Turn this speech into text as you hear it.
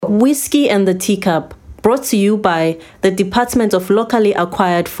Whiskey and the Teacup, brought to you by the Department of Locally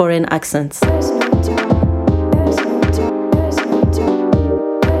Acquired Foreign Accents.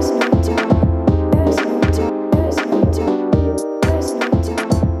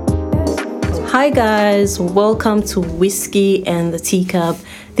 Hi guys, welcome to Whiskey and the Teacup.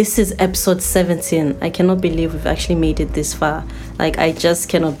 This is episode 17. I cannot believe we've actually made it this far. Like, I just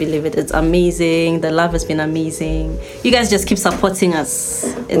cannot believe it. It's amazing. The love has been amazing. You guys just keep supporting us.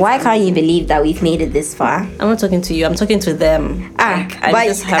 Why can't you believe that we've made it this far? I'm not talking to you. I'm talking to them.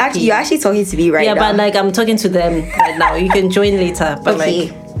 But you're actually talking to me right now. Yeah, but I'm talking to them right now. You can join later. But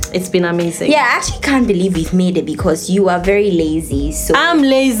okay. It's been amazing. Yeah, I actually can't believe we've made it because you are very lazy. So I'm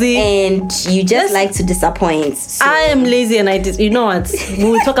lazy. And you just like to disappoint. So. I am lazy and you know what?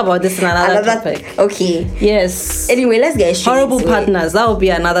 We'll talk about this in another topic. Okay. Yes. Anyway, let's get straight horrible into partners. That will be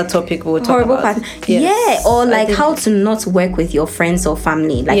another topic we'll talk horrible about. Yes. Yeah, or like how to not work with your friends or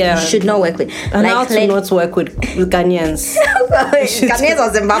family. Like you should not work with. And how to not work with Ghanaians. Ghanaians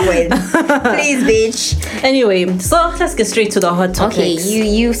or Zimbabweans. Please, bitch. Anyway, so let's get straight to the hot topics. Okay,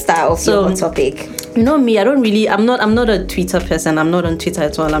 you start off your hot topic. You know me, I'm not a Twitter person. I'm not on Twitter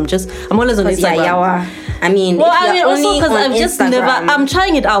at all. I'm always on Instagram. Yeah, I mean, also because I've just I'm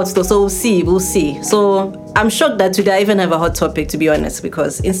trying it out though, so we'll see. So I'm shocked that today I even have a hot topic, to be honest,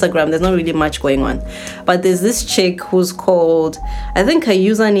 because Instagram, there's not really much going on. But there's this chick who's called, I think her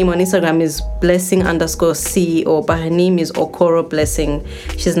username on Instagram is blessing_CEO, but her name is Okoro Blessing.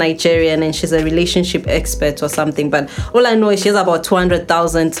 She's Nigerian and she's a relationship expert or something. But all I know is she has about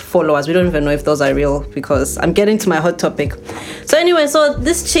 200,000 followers. We don't even know if those are real because I'm getting to my hot topic. So anyway, so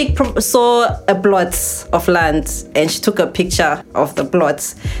this chick saw a plot of land and she took a picture of the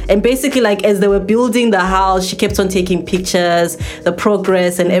plots. And basically, like, as they were building the house, she kept on taking pictures, the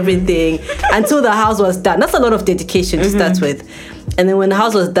progress and everything until the house was done. That's a lot of dedication to start with. And then when the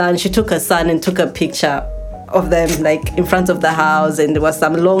house was done, she took her son and took a picture of them like in front of the house, and there was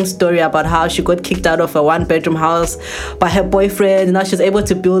some long story about how she got kicked out of a 1-bedroom house by her boyfriend, and now she's able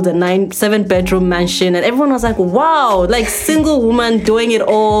to build a 7-bedroom mansion, and everyone was like, wow, like single woman doing it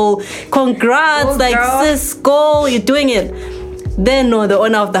all, congrats, like sis, go, you're doing it. Then the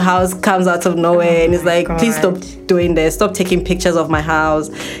owner of the house comes out of nowhere and is like, please stop doing this, stop taking pictures of my house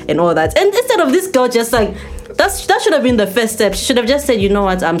and all that. And instead of this girl just like, that should have been the first step. She should have just said, you know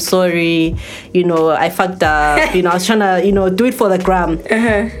what, I'm sorry, I fucked up, I was trying to, do it for the gram.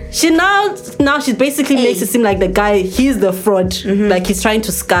 She now she basically makes it seem like the guy, he's the fraud, like he's trying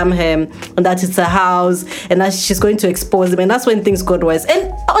to scam him, and that it's a house, and that she's going to expose him, and that's when things got worse.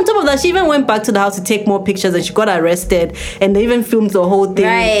 And on top of that, she even went back to the house to take more pictures, and she got arrested, and they even filmed the whole thing.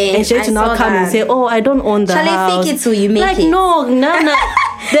 Right. And she had to now come and say, oh, I don't own the house. Shall I fake it till you make Like, it? no.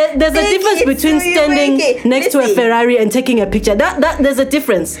 There's a difference between standing next to a Ferrari and taking a picture. That there's a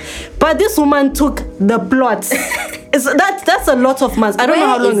difference. But this woman took the plot. That's a lot of months. I don't know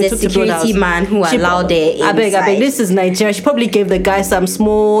how long it took to build a house. Security man who allowed it inside? I beg. This is Nigeria. She probably gave the guy some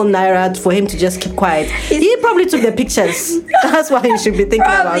small naira for him to just keep quiet. He probably took the pictures. That's what he should be thinking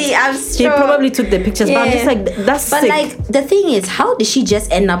about. I'm sure. He probably took the pictures. Yeah. But I'm just like, that's sick. But like, the thing is, how did she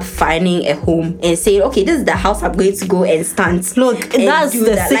just end up finding a home and saying, okay, this is the house I'm going to go and stand? Look, that's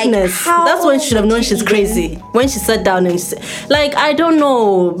the sickness. Like, that's when she should have known she's crazy. When she sat down and I don't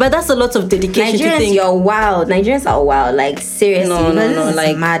know, but that's a lot of dedication to think. You're wild. Nigerians are wild. Like, seriously, no,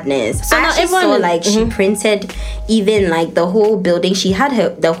 like madness. So now everyone saw, she printed even like the whole building. She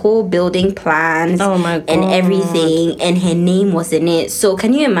had the whole building plans and everything, and her name was in it. So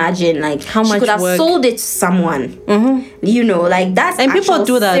can you imagine like how much she could have sold it to someone? Like that's and people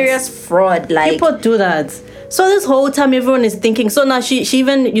do that. Serious fraud. Like people do that. So this whole time everyone is thinking, so now she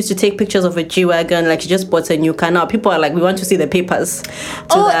even used to take pictures of a G-Wagon, like she just bought a new car. Now people are like, we want to see the papers.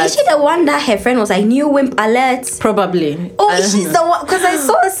 Is she the one that her friend was like, new wimp alert? Probably. She's the one, because I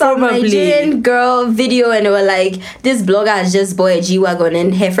saw some Nigerian girl video and they were like, this blogger has just bought a G-Wagon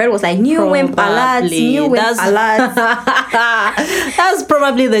and her friend was like, new wimp alert, new wimp alert. That's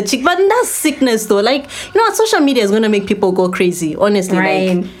probably the chick, but that's sickness though. Like, social media is going to make people go crazy, honestly.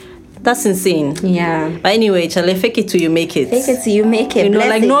 Right. Like, that's insane. Yeah. But anyway, Charlie, fake it till you make it. Fake it till you make it.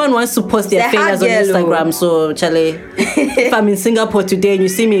 Like no one wants to post their failures on Instagram. So, Charlie, if I'm in Singapore today and you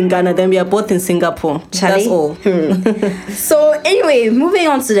see me in Ghana, then we are both in Singapore. Charlie? That's all. So, anyway, moving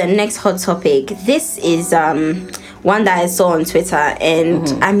on to the next hot topic. This is one that I saw on Twitter,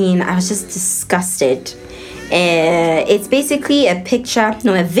 and I mean, I was just disgusted. It's basically a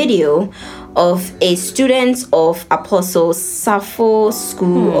video of a student of Apostle Sappho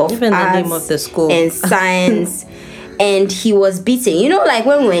School of even Arts the name of the school. And Science, and he was beaten. Like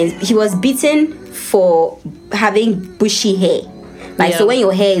when he was beaten for having bushy hair. Like, so when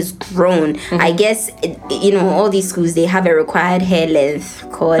your hair is grown, I guess, all these schools, they have a required hair length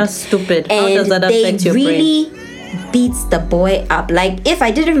code. That's stupid. And how does that affect your brain? Beats the boy up. Like, if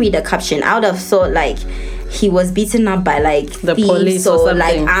I didn't read the caption, I would have thought like he was beaten up by like the police or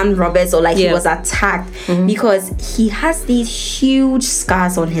like armed robbers, or like he was attacked, because he has these huge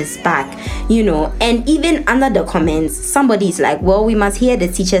scars on his back, and even under the comments somebody's like, well, we must hear the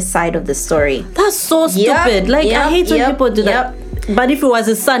teacher's side of the story. That's so stupid. I hate when people do that. But if it was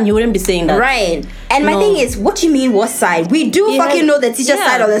his son, he wouldn't be saying that. Right. And my thing is, what do you mean, what side? We do fucking know the teacher's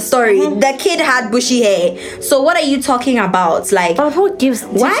side of the story. The kid had bushy hair. So what are you talking about? Like, but who gives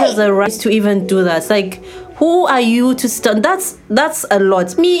teachers the right to even do that? It's like, who are you to stand? That's a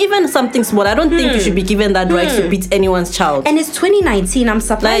lot. Me, even something small, I don't think you should be given that right to beat anyone's child. And it's 2019. I'm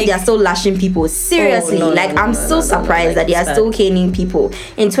surprised they are still lashing people. Seriously. I'm so surprised that they are still caning people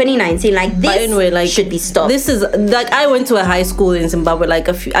in 2019. Like, this should be stopped. This is like, I went to a high school in Zimbabwe, like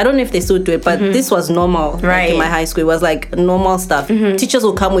I don't know if they still do it, but this was normal. Right. Like in my high school, it was like normal stuff. Teachers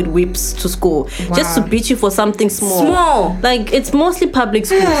will come with whips to school just to beat you for something small. Like, it's mostly public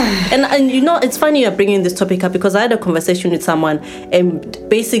schools. and it's funny you're bringing this topic up, because I had a conversation with someone, and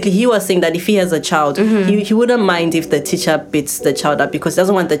basically he was saying that if he has a child, he wouldn't mind if the teacher beats the child up, because he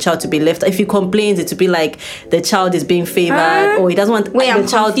doesn't want the child to be left. If he complains, it to be like the child is being favored, or he doesn't want I'm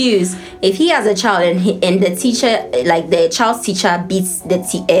confused. If he has a child and the teacher, like the child's teacher, beats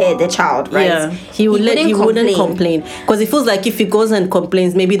the child, right? He wouldn't complain, because he feels like if he goes and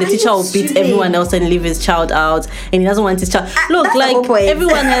complains, maybe the teacher will beat everyone else and leave his child out, and he doesn't want his child. Look, like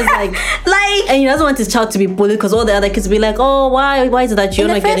everyone has and he doesn't want his child to be bullied, because all the other kids be like, oh, why is it that you're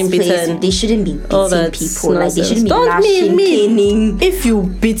not getting beaten? They shouldn't be beating people. Like, they shouldn't be lashing, caning. If you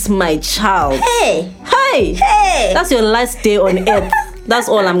beat my child, hey, that's your last day on earth. That's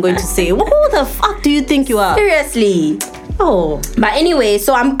all I'm going to say. Who the fuck do you think you are? Seriously. Oh. But anyway,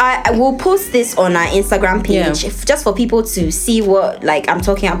 so I will post this on our Instagram page, just for people to see what I'm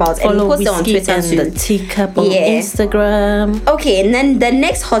talking about. Follow and we'll post it on Twitter and too. The teacup on Instagram. Okay, and then the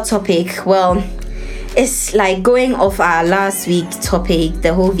next hot topic, well, it's like going off our last week topic,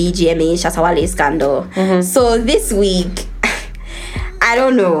 the whole VGMA Shatta Wale scandal. So this week, I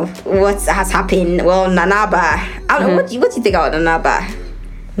don't know what has happened. Well, Nanaba. What do you think about Nanaba?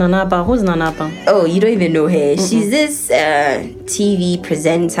 Nanaba? Who's Nanaba? Oh, you don't even know her. She's this TV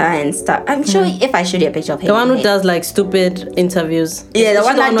presenter and stuff. I'm sure if I showed you a picture of her. The one who does like stupid interviews. Yeah, the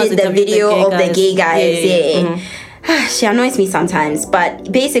one that did the video of the gay guys. Yeah. She annoys me sometimes,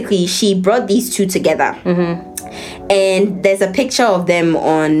 but basically she brought these two together. And there's a picture of them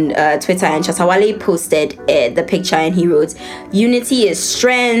on Twitter, and Shatta Wale posted the picture, and he wrote, "Unity is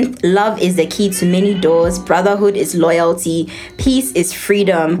strength, love is the key to many doors, brotherhood is loyalty, peace is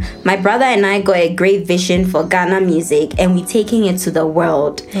freedom. My brother and I got a great vision for Ghana music, and we're taking it to the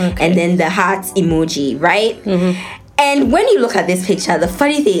world." And then the heart emoji, right? And when you look at this picture, the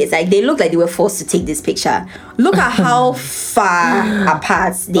funny thing is, like, they look like they were forced to take this picture. Look at how far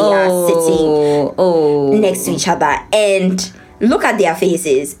apart they are sitting next to each other. And look at their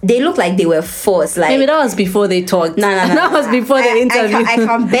faces. They look like they were forced. Like, maybe that was before they talked. No. That was before the interview. I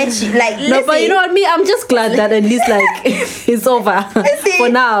can't bet you. Like, no, but you know what? I'm just glad that at least, like, it's over. For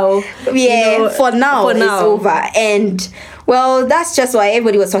now. Yeah, for now it's over. And... well, that's just why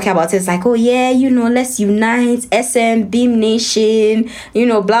everybody was talking about it. It's like, oh yeah, let's unite, SM, Beam Nation,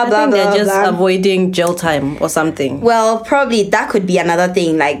 blah, blah, blah. They're just avoiding jail time or something. Well, probably that could be another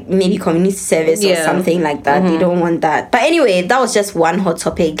thing, like maybe community service or something like that. They don't want that. But anyway, that was just one hot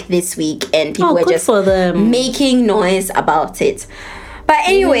topic this week, and people were just making noise about it. But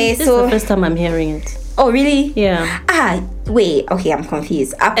anyway, this is the first time I'm hearing it. Oh, really? Yeah. Wait. Okay, I'm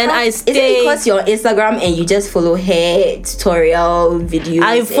confused. Is it because you're on Instagram and you just follow hair tutorial videos?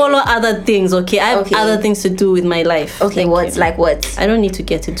 I follow other things, okay? I have other things to do with my life. Okay, what? I don't need to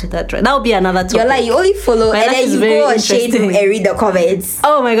get into that right. That would be another topic. You're like, you only follow and then you go on Shade Room and read the comments.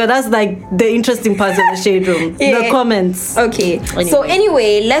 Oh my god, that's like the interesting part of the Shade Room. The comments. Okay. So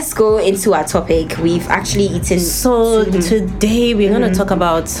anyway, let's go into our topic. We've actually eaten. So today we're going to talk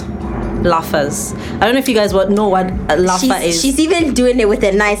about laughers. I don't know if you guys know what a laugher is. She's even doing it with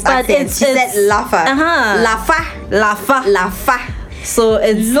a nice accent. She said laugher. Laugher. So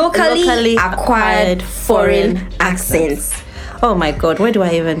it's locally acquired foreign accents. Oh my god, where do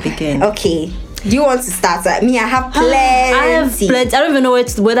I even begin? Okay. Do you want to start? Me, I have plenty. I don't even know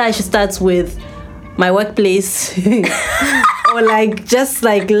whether I should start with my workplace or like just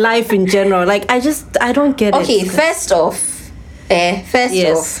like life in general. Like I don't get it. Okay, first off,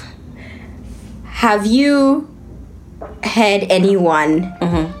 have you heard anyone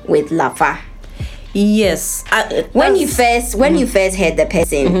with laugher? Yes. When you first heard the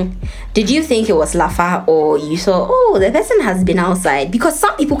person, did you think it was Lafa, or you saw, oh, the person has been outside? Because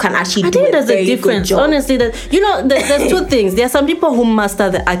some people can actually do a very good job. Honestly, there's two things. There are some people who master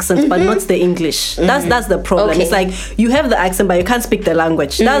the accent but not the English. That's the problem. Okay. It's like you have the accent but you can't speak the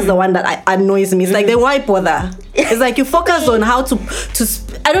language. That's the one that annoys me. It's like, then why bother? It's like you focus on how to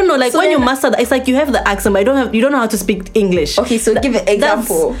I don't know, like, so when you master that, it's like you have the accent but you don't know how to speak English. Okay, so give an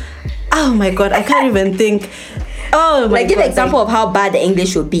example. Oh my god, I can't even think. Oh my god. Give an example of how bad the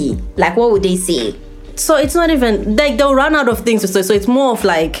English would be. Like, what would they say? So it's not even like they'll run out of things to say. So it's more of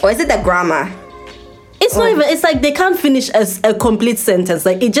like, or is it the grammar? It's not even. It's like they can't finish a complete sentence.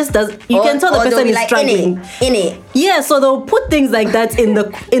 Like, it just does. You can tell the person is struggling. In it. Yeah. So they'll put things like that in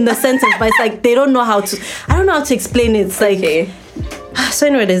the sentence, but it's like they don't know how to. I don't know how to explain it. It's like. Okay. So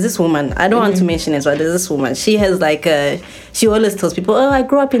anyway, there's this woman. I don't want to mention it, but there's this woman. She has like she always tells people, "Oh, I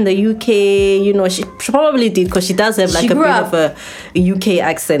grew up in the UK." You know, she probably did, because she does have like a bit of a UK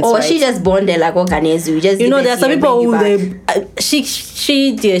accent. Or right? She just born there, like Ghanaians. Just, you know, there are some people who she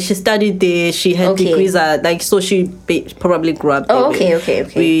studied there. She had degrees like, so she probably grew up there. Oh,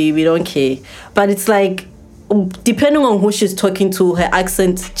 okay. We don't care, but it's like, depending on who she's talking to, her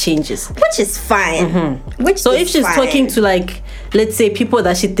accent changes, which is fine. If she's talking to, like, let's say people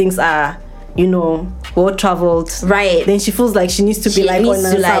that she thinks are, you know, well traveled, right, then she feels like she needs to be like on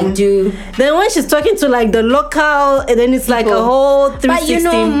some. Then when she's talking to like the local, and then it's like a whole 360. But you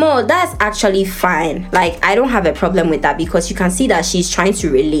know, Mo, that's actually fine. Like, I don't have a problem with that, because you can see that she's trying to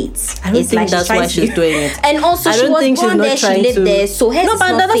relate. I don't think that's why she's doing it. And also, she was born there, she lived there, so hers no,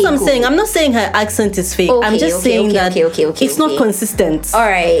 but that's what I'm saying. I'm not saying her accent is fake. I'm just saying that it's not consistent. All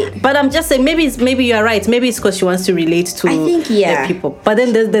right. But I'm just saying, maybe you're right. Maybe it's because she wants to relate to the people. But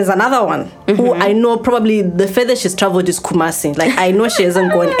then there's another one who I know probably the furthest she's traveled is Kumasi. Like, I know she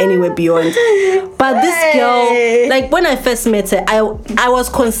hasn't gone anywhere beyond. But this girl, like, when I first met her, I was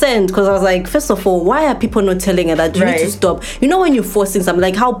concerned, because I was like, first of all, why are people not telling her that you need to stop? You know, when you're forcing something,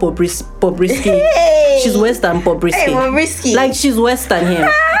 like how Bobrisky, she's worse than Bobrisky. Like, she's worse than him.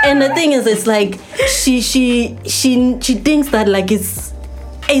 And the thing is, it's like she thinks that, like, it's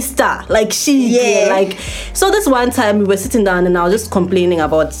a star, like like. So this one time we were sitting down and I was just complaining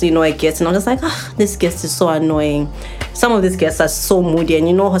about, you know, a guest, and I was just like, this guest is so annoying. Some of these guests are so moody, and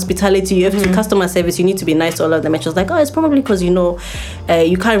you know, hospitality, you have to customer service, you need to be nice to all of them. And she was like, it's probably because, you know,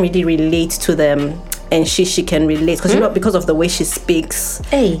 you can't really relate to them. And she can relate, because you know, because of the way she speaks.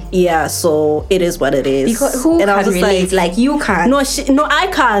 Yeah, so it is what it is. Because who can relate? Like, you can't. No, I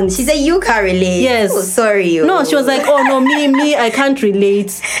can't. She said you can't relate. Yes. Oh, sorry. No, she was like, oh no, me, I can't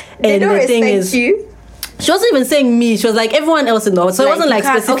relate. And the thing is, you. She wasn't even saying me. She was like everyone else in the house. So like, it wasn't like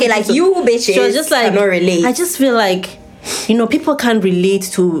specific. Okay, like you bitches. She was just like, cannot relate. I just feel like, you know, people can't relate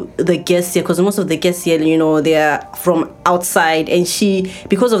to the guests here, because most of the guests here, you know, they're from outside, and she,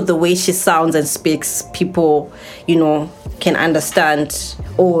 because of the way she sounds and speaks, people, you know, can understand,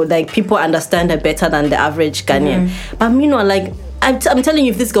 or like people understand her better than the average Ghanaian. But you know, like, I'm telling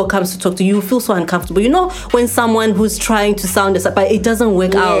you, if this girl comes to talk to you, you feel so uncomfortable. You know, when someone who's trying to sound this, but it doesn't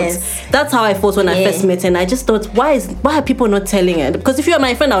work out. That's how I felt when I first met her. And I just thought, why are people not telling her? Because if you were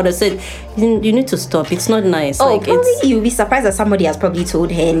my friend, I would have said, you need to stop. It's not nice. Oh, like, probably you'll be surprised that somebody has probably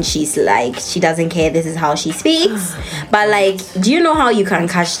told her, and she's like, she doesn't care. This is how she speaks. But like, do you know how you can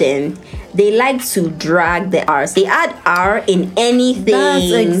catch them? They like to drag the R's. They add R in anything.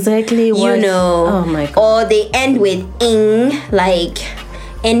 That's exactly what, you know. Oh my god. Or they end with ing, like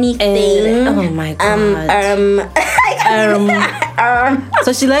anything. Oh my god.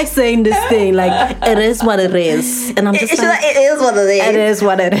 So she likes saying this thing, like, it is what it is. And I'm just like, it is what it is. It is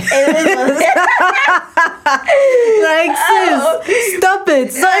what it is. It is what it is. Like, sis, stop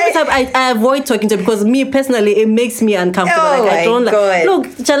it. So every time I avoid talking to her, because me personally, it makes me uncomfortable. Oh, like, I don't God. like, look,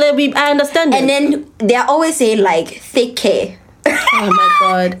 Chalebi, I understand. And then they're always saying, like, take care. Oh my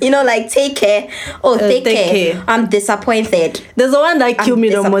god. You know, like, take care. Oh, take care. I'm disappointed. There's the one that killed me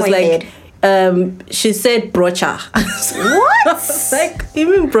the most, like, she said brocha. What? Like,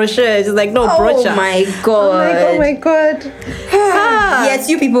 even brochure. She's like, no, brocha. Oh my god. Oh my god. Yes,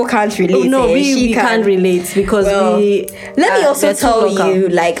 you people can't relate. No, we can't relate, because we. Let me also tell you,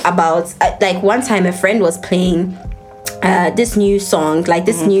 like, about like, one time a friend was playing this new song, like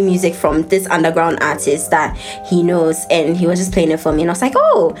this new music from this underground artist that he knows, and he was just playing it for me, and I was like,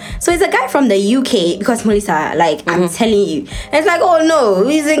 oh, so he's a guy from the UK, because Melissa, like, I'm telling you, and it's like, oh no,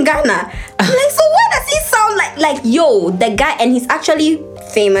 he's in Ghana. I'm like, so why does he sound like yo, the guy, and he's actually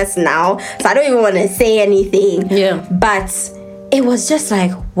famous now, so I don't even want to say anything. Yeah, but it was just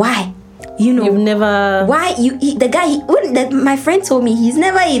like, why? you know, you've never. Why my friend told me he's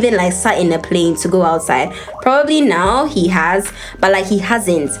never even like sat in a plane to go outside. Probably now he has, but like he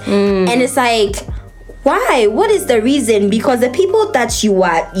hasn't. And it's like, why? What is the reason? Because the people that you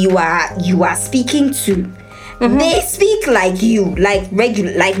are speaking to, they speak like you, like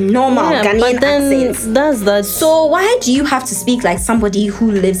regular, like normal Ghanaian accents. That's that. So why do you have to speak like somebody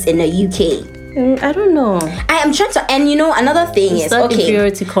who lives in the UK? I don't know. I am trying to, and you know, another thing is,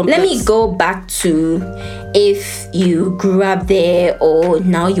 okay, let me go back to if you grew up there or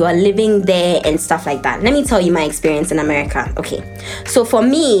now you are living there and stuff like that. Let me tell you my experience in America. Okay, so for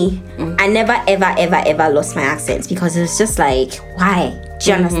me, I never ever lost my accent, because it's just like, why? Do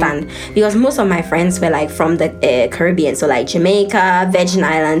you understand? Because most of my friends were like from the Caribbean, so like Jamaica, Virgin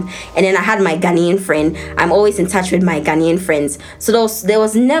Island, and then I had my Ghanaian friend. I'm always in touch with my Ghanaian friends, so there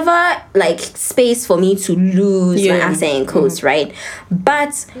was never like space for me to lose my accent and codes, right?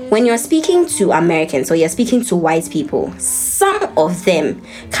 But when you're speaking to Americans or you're speaking to white people, some of them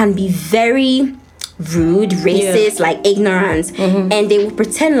can be very rude, racist, like ignorant, and they will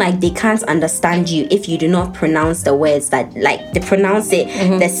pretend like they can't understand you if you do not pronounce the words that, like, they pronounce it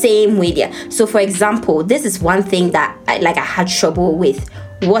the same way. So for example, this is one thing that I had trouble with: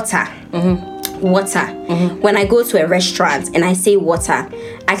 water. Water. When I go to a restaurant and I say water,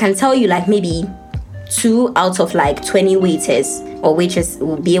 I can tell you like maybe 2 out of like 20 waiters or waitress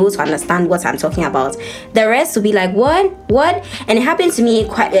will be able to understand what I'm talking about. The rest will be like, what? And it happened to me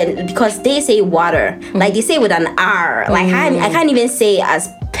quite because they say water, like they say with an R. Like I can't even say as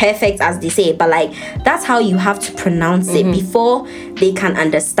perfect as they say, but like that's how you have to pronounce it before they can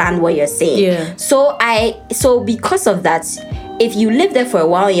understand what you're saying. So because of that, if you live there for a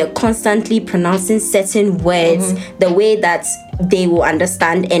while, you're constantly pronouncing certain words the way that they will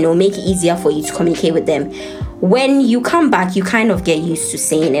understand, and it will make it easier for you to communicate with them. When you come back, you kind of get used to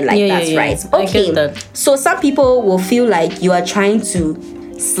saying it like that, right? Okay. So some people will feel like you are trying to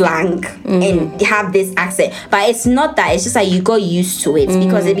slang and have this accent, but it's not that. It's just like you got used to it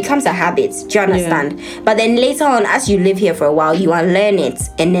because it becomes a habit. Do you understand? But then later on, as you live here for a while, you unlearn it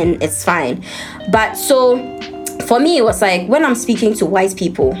and then it's fine. But so for me, it was like when I'm speaking to white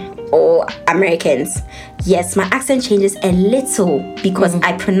people or Americans, yes, my accent changes a little because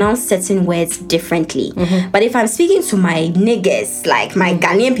I pronounce certain words differently. But if I'm speaking to my niggas, like my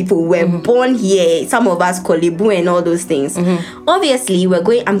Ghanaian people who were born here, some of us Kolebu and all those things, obviously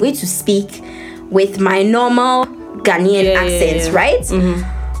I'm going to speak with my normal Ghanaian accents, right?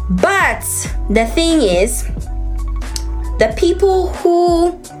 But the thing is, the people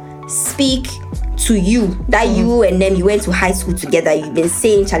who speak to you, that you and them, you went to high school together, you've been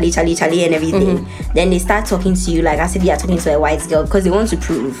saying Charlie and everything, then they start talking to you like as if you are talking to a white girl because they want to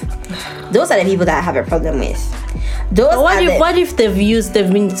prove. Those are the people that I have a problem with. What if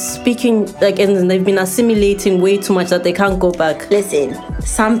they've been speaking like, and they've been assimilating way too much that they can't go back? Listen,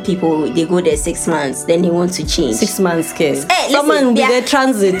 some people, they go there 6 months, then they want to change. 6 months, kids. Hey, someone with their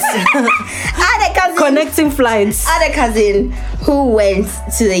transit. Connecting flights. I had a cousin who went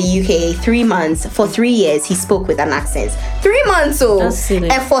to the UK 3 months. For 3 years, he spoke with an accent. 3 months,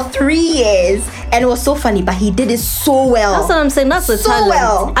 and for 3 years, and it was so funny. But he did it so well. That's what I'm saying. That's a talent.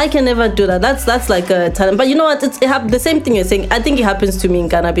 Well. I can never do that. That's like a talent. But you know what? The same thing you're saying. I think it happens to me in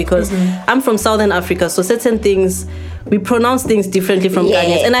Ghana because I'm from Southern Africa. So certain things, we pronounce things differently from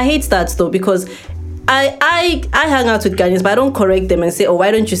Ghanaians, and I hate that though because I hang out with Ghanaians, but I don't correct them and say, oh, why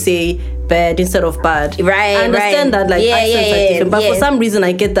don't you say bad instead of bad? Right. I understand that accents are different, but for some reason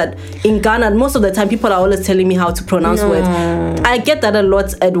I get that in Ghana most of the time people are always telling me how to pronounce words. I get that a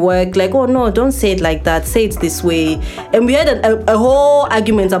lot at work, like, oh no, don't say it like that, say it this way. And we had a whole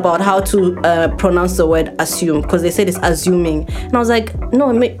argument about how to pronounce the word assume, because they said it's assuming, and I was like,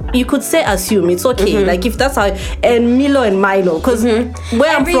 no, you could say assume, it's okay. Like if that's how, and Milo and Milo, because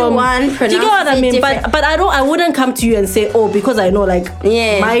where everyone I'm from, do you get what I mean? But I wouldn't come to you and say, oh, because I know like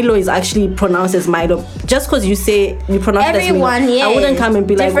Milo is actually pronounced as Milo, just because you pronounce it as Milo, I wouldn't come and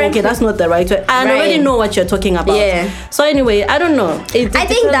be like, okay, that's not the right way. I already know what you're talking about. So anyway, I don't know. I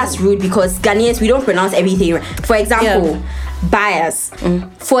think that's rude because Ghanaians, we don't pronounce everything right. For example, bias.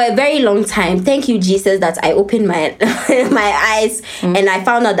 For a very long time, thank you Jesus that I opened my eyes and I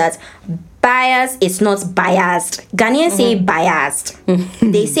found out that bias is not biased. Ghanaians say biased.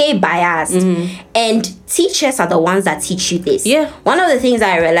 They say biased. And teachers are the ones that teach you this. Yeah. One of the things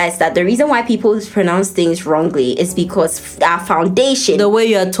I realized that the reason why people pronounce things wrongly is because our foundation, the way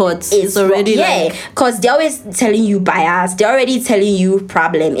you are taught, is already because they're always telling you bias. They're already telling you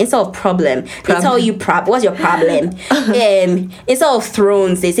problem instead of problem. They tell you what's your problem. Instead of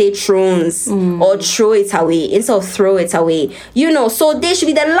thrones, they say thrones or throw it away. Instead of throw it away, so they should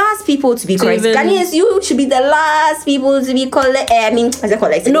be the last people to be corrected. Ghanaians, you should be the last people to be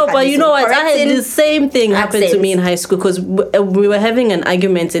collected. No, but you know what? I had the same thing happened to me in high school, because we were having an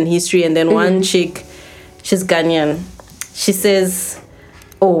argument in history, and then one chick, she's Ghanaian, she says,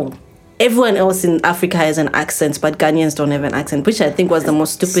 "Oh, everyone else in Africa has an accent, but Ghanaians don't have an accent," which I think was the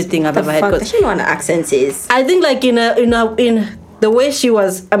most stupid thing I've ever heard. Does she know what an accent is? I think like in the way she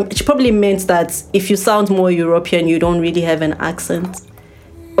was, she probably meant that if you sound more European, you don't really have an accent,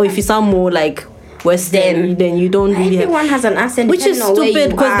 or if you sound more like Western, then you don't really everyone has an accent, which is stupid,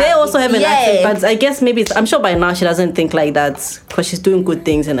 because they also have an accent. But I guess maybe I'm sure by now she doesn't think like that, because she's doing good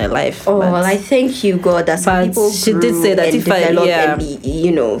things in her life. Well, I thank you, God, that some people she did say that if and be,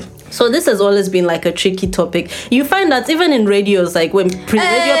 So this has always been like a tricky topic. You find that even in radios, like when radio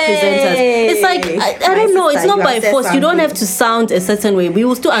presenters, it's like, I don't know, it's not by force. You don't have to sound a certain way. We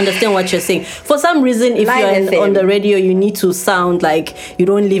will still understand what you're saying. For some reason, if you're on the radio, you need to sound like you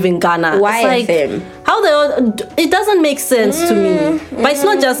don't live in Ghana. Why FM? It doesn't make sense to me. But it's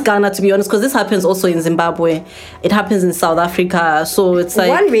not just Ghana, to be honest, because this happens also in Zimbabwe. It happens in South Africa. So it's like...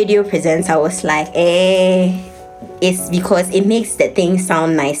 One radio presenter was like, it's because it makes the thing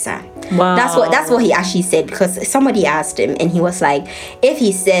sound nicer. Wow. That's what he actually said, because somebody asked him and he was like, if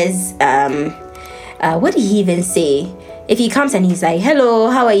he says what did he even say? If he comes and he's like, "Hello,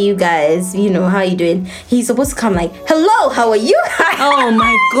 how are you guys? How are you doing?" He's supposed to come like, "Hello, how are you?" Oh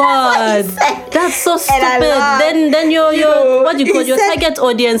my God, that's so stupid. Then your what do you call your target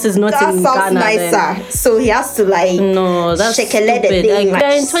audience is not in Ghana. Nicer. Then. So he has to that's stupid. Thing,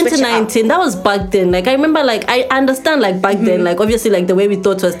 in 2019, that was back then. Like I remember, like I understand, like back then, like obviously, like the way we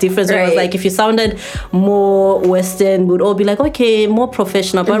thought was different. So it was like if you sounded more Western, we'd all be like, okay, more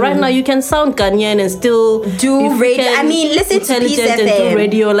professional. But right now, you can sound Ghanaian and still do radio. I mean, listen to Peace FM.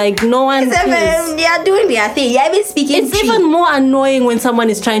 Radio, like no one. They are doing their thing. They're even speaking. It's even more annoying when someone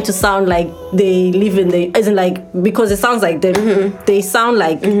is trying to sound like they live in the, isn't like, because it sounds like them. They sound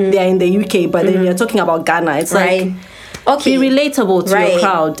like they are in the UK, but then you're talking about Ghana. It's like, be relatable to your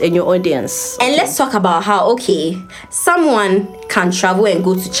crowd and your audience. And let's talk about how someone can travel and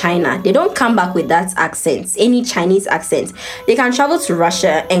go to China. They don't come back with that accent, any Chinese accent. They can travel to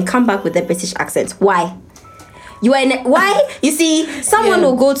Russia and come back with a British accent. Why? You see, someone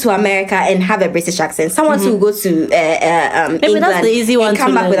will go to America and have a British accent. Someone will go to Maybe England that's the easy one and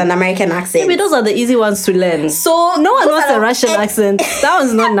come back with an American accent. Maybe those are the easy ones to learn. So no one wants a Russian accent. That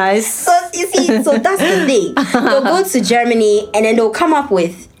one's not nice. So you see, so that's the thing. They'll go to Germany and then they'll come back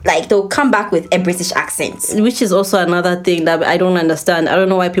with a British accent. Which is also another thing that I don't understand. I don't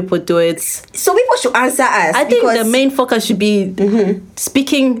know why people do it. So people should answer us. I think the main focus should be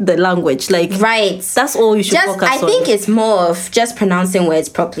speaking the language. That's all you should focus on. I think it's more of just pronouncing words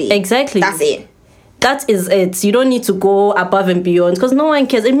properly. Exactly. That's it. That is it. You don't need to go above and beyond, because no one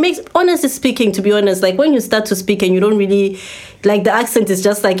cares. It makes, honestly speaking, to be honest, like when you start to speak and you don't really, like the accent is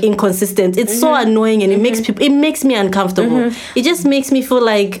just like inconsistent. It's so annoying, and it makes me uncomfortable. It just makes me feel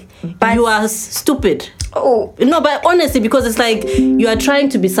like you are stupid. Oh no, but honestly, because it's like you are trying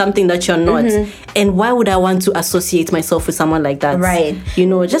to be something that you're not, and why would I want to associate myself with someone like that? Right.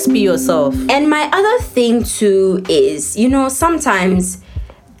 Just be yourself. And my other thing too is, sometimes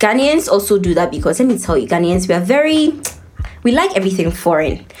Ghanaians also do that, because let me tell you, Ghanaians, we like everything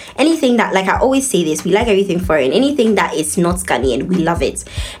foreign. Anything that, like I always say this, we like everything foreign. Anything that is not Ghanaian, we love it.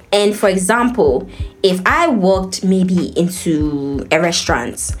 And for example, if I walked maybe into a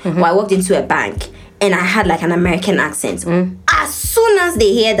restaurant or I walked into a bank and I had like an American accent, as soon as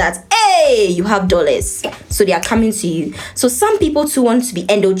they hear that, hey, you have dollars, so they are coming to you. So some people too want to be,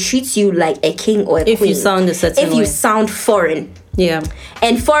 and they'll treat you like a king or a queen. If you sound a certain way. If you sound foreign. Yeah.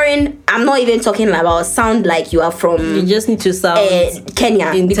 And foreign, I'm not even talking about sound like you are from... You just need to sound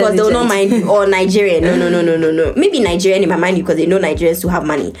Kenya, because they'll not mind you. Or Nigerian. No. Maybe Nigerian, might mind you because they know Nigerians who have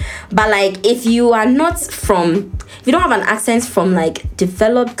money. But like, if you are not from... If you don't have an accent from like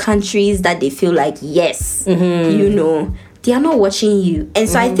developed countries that they feel like, yes, they are not watching you. And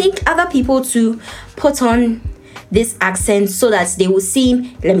so I think other people to put on this accent so that they will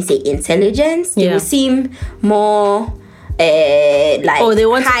seem, let me say, intelligent. They will seem more... they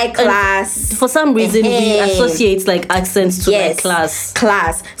want high class. For some reason, we associate like accents to like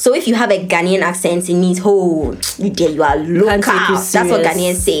class. So if you have a Ghanaian accent, it means you are local. That's what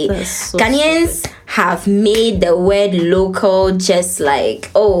Ghanaians say. Ghanaians have made the word local just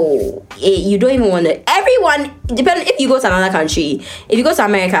like, you don't even want to. Everyone, depending if you go to another country, if you go to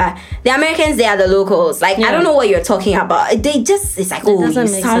America, the Americans, they are the locals. Like, I don't know what you're talking about. It's like, you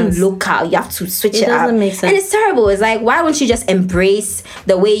sound local. You have to switch it up. Doesn't make sense. And it's terrible. It's like, why won't you just embrace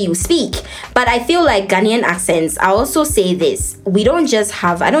the way you speak? But I feel like Ghanaian accents, I also say this, we don't just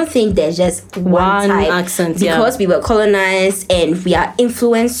have, I don't think there's just one type accent. Because we were colonized and we are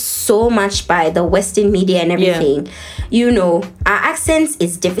influenced so much by the Western media and everything. Our accents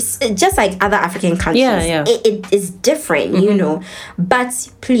is different, just like other African countries. It is different, But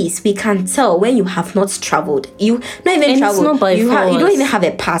please, we can tell when you have not traveled. You not even traveled. You don't even have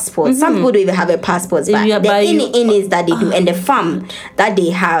a passport. Some people don't even have a passport. But the in is that they do, and the farm that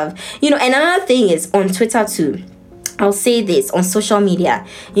they have. And another thing is on Twitter too. I'll say this on social media.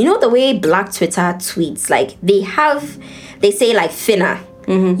 The way Black Twitter tweets, like they say like finna.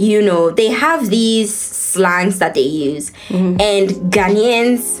 They have these slangs that they use, and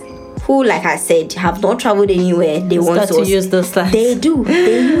Ghanaians who, like I said, have not traveled anywhere, they want to use those slangs. They do.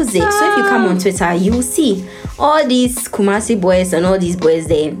 They use it. So if you come on Twitter, you will see all these Kumasi boys and all these boys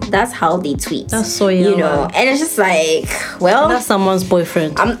there. That's how they tweet. That's so young. And it's just like, well, that's someone's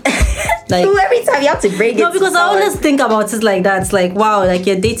boyfriend. Like, so every time you have to break it. No, because I always think about it like that. It's like, wow, like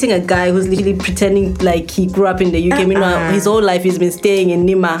you're dating a guy who's literally pretending like he grew up in the UK. Meanwhile, his whole life he's been staying in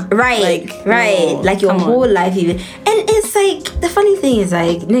Nima. Right, like your whole life even. And it's like, the funny thing is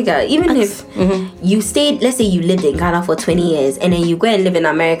like, nigga, even if you stayed, let's say you lived in Ghana for 20 years and then you go and live in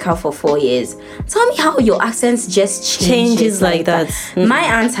America for 4 years, tell me how your accents just changes like that. My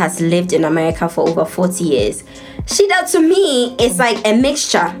aunt has lived in America for over 40 years. To me, it's like a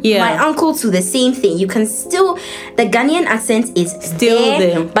mixture. My uncle to the same thing. You can still, the Ghanaian accent is still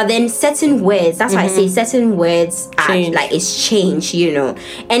there, but then certain words, that's why I say certain words are like, it's changed,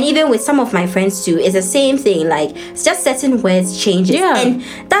 And even with some of my friends too, it's the same thing. Like, it's just certain words changes. And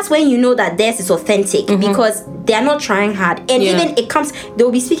that's when you know that theirs is authentic because they are not trying hard. And even it comes,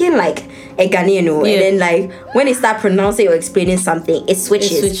 they'll be speaking like a Ghanaian, and then like when they start pronouncing or explaining something, it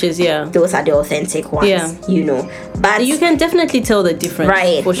switches. Those are the authentic ones, But you can definitely tell the difference,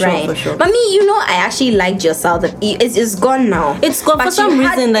 right? For sure. But me, I actually liked your South. It's gone now. It's gone for some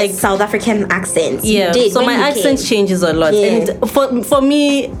reason, like South African accents. Yeah, so my accent changes a lot, and for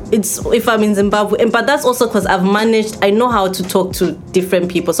me, it's if I'm in Zimbabwe, but that's also because I've managed. I know how to talk to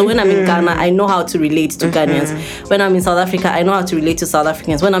different people. So when I'm in Ghana, I know how to relate to Ghanaians. When I'm in South Africa, I know how to relate to South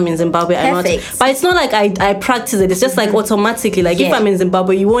Africans. When I'm in Zimbabwe, I know how to, but it's not like I practice it. It's just like automatically. Like if I'm in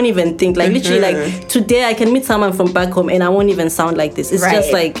Zimbabwe, you won't even think. Like literally, like today I can meet someone from back home and I won't even sound like this. It's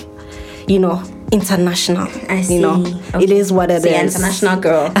just like, international. I see. It is what it is. International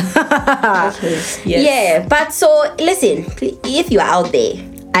girl. Yeah, but so listen, if you're out there,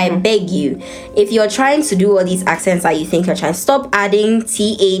 I beg you, if you're trying to do all these accents that you think you're trying, stop adding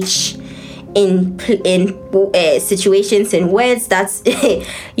TH in situations and words that's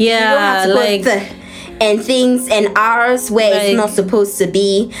and things and R's where it's not supposed to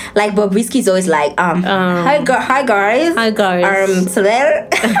be. Like Bobrisky's always like, hi guys. So there,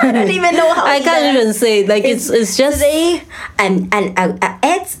 I don't even know how. I can't even say it. Like it's just today and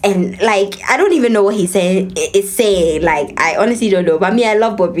it's and like I don't even know what he's saying. It's saying like I honestly don't know. But me, I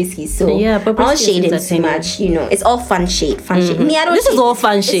love Bobrisky, so I don't shade him too much. It's all fun shade. Me, I don't. This is all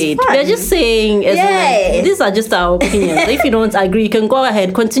fun shade. We're just saying. These are just our opinions. If you don't agree, you can go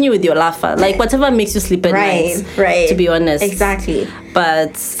ahead, continue with your laugher. Like whatever makes you sleep at night. Right. To be honest. Exactly.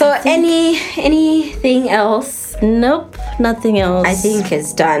 But so anything else? Nope. Nothing else. I think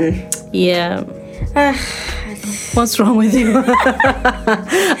it's done. Yeah. What's wrong with you?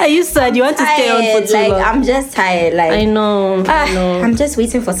 Are you sad? You want to stay on for too long? I'm just tired. Like I know. I'm just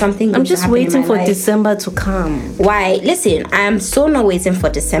waiting for something. I'm just waiting for December to come. Why? Listen, I am so not waiting for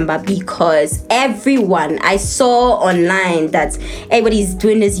December because everyone I saw online that everybody's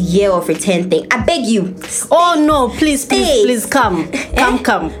doing this year of return thing. I beg you. Oh no! Please come.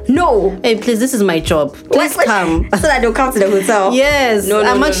 Come. No. Hey, please. This is my job. Please come. So that they'll come to the hotel. Yes. No,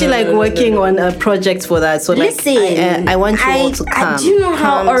 I'm actually working on a project for that. So listen. I want you all to come. Do you know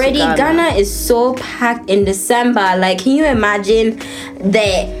how already Ghana is so packed in December? Like, can you imagine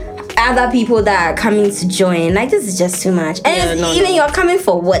the other people that are coming to join? Like, this is just too much. And you're coming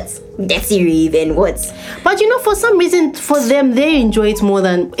for what? dirty rave and what. But for some reason, for them, they enjoy it more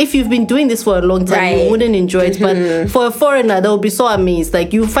than if you've been doing this for a long time, you wouldn't enjoy it. But for a foreigner, they'll be so amazed.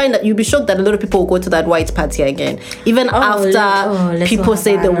 Like you find that you'll be shocked that a lot of people will go to that white party again, even after people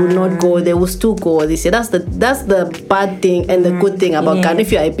say they will not go, they will still go this year. That's the bad thing and the good thing about Ghana.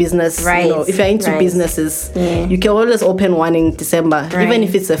 If you're a business, if you're into businesses, you can always open one in December, even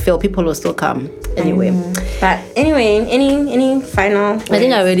if it's a fail, people will still come anyway. But anyway, any final words? I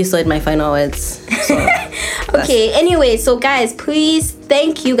think I already said my final words. So okay, anyway, so guys, please,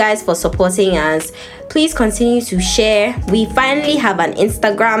 thank you guys for supporting us. Please continue to share. We finally have an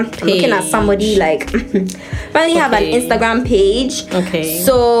Instagram page. I'm looking at somebody like finally have an Instagram page. Okay.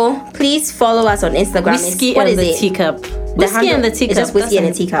 So please follow us on Instagram. Whiskey and the Teacup. Whiskey and the Teacup. It's just Whiskey and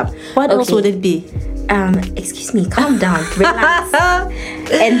the Teacup. What else would it be? Excuse me, calm down, relax.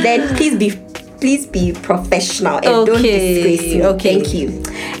 And then please be professional and don't disgrace me. Thank you.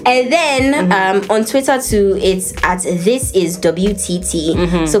 And then on Twitter too, it's at This Is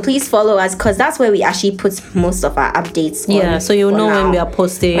WTT. So please follow us because that's where we actually put most of our updates. So you'll know when we are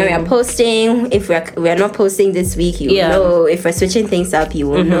posting. When we are posting, if we are not posting this week, you will know. If we're switching things up, you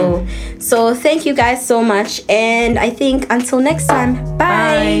will know. So thank you guys so much, and I think until next time,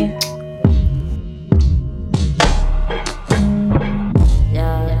 bye.